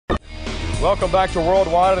Welcome back to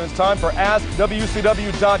Worldwide, and it's time for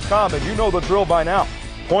AskWCW.com, and you know the drill by now.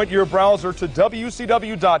 Point your browser to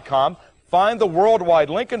WCW.com, find the Worldwide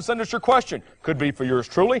link, and send us your question. Could be for yours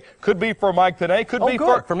truly, could be for Mike today, could be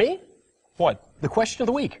for me? What? The question of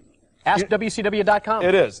the week. AskWCW.com.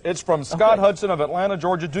 It is. It's from Scott Hudson of Atlanta,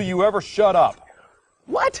 Georgia. Do you ever shut up?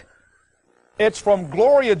 What? It's from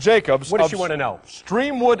Gloria Jacobs. What does she want to know?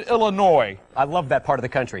 Streamwood, Illinois. I love that part of the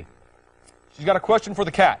country. She's got a question for the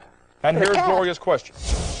cat. And For the here's cat? Gloria's question.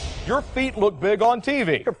 Your feet look big on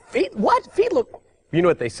TV. Your feet? What? Feet look... You know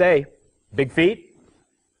what they say. Big feet,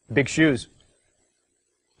 big shoes.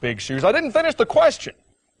 Big shoes. I didn't finish the question.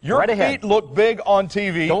 Your Right ahead. feet look big on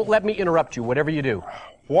TV. Don't let me interrupt you, whatever you do.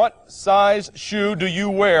 What size shoe do you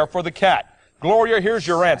wear for the cat? Gloria, here's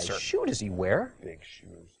your answer. What shoe does he wear? Big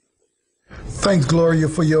shoes. Thanks, Gloria,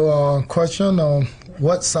 for your question on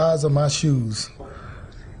what size are my shoes.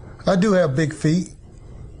 I do have big feet,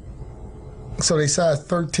 so they size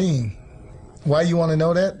 13. Why you want to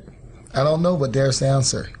know that? I don't know, but there's the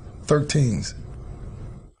answer. 13s.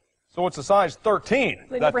 So it's a size 13.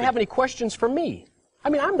 They never have any questions for me. I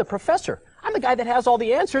mean, I'm the professor. I'm the guy that has all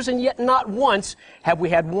the answers, and yet not once have we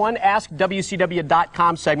had one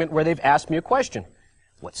AskWCW.com segment where they've asked me a question.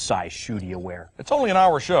 What size shoe do you wear? It's only an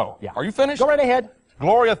hour show. Yeah. Are you finished? Go right ahead.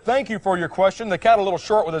 Gloria, thank you for your question. The cat a little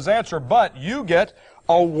short with his answer, but you get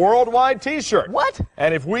a Worldwide T-shirt. What?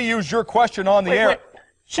 And if we use your question on the air...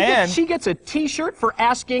 She gets a T-shirt for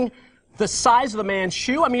asking the size of the man's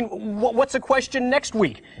shoe? I mean, what's the question next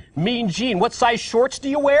week? Mean Gene, what size shorts do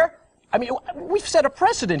you wear? I mean, we've set a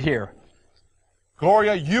precedent here.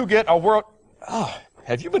 Gloria, you get a world... Oh,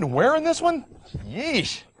 have you been wearing this one?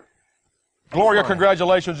 Yeesh. Gloria,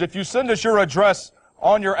 congratulations. If you send us your address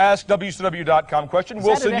on your AskWCW.com question,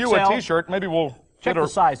 we'll send you a T-shirt. Maybe we'll check the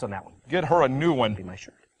size on that one. Get her a new one. Be my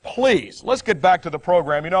shirt. Please, let's get back to the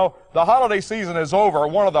program. You know, the holiday season is over.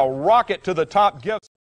 One of the rocket to the top gifts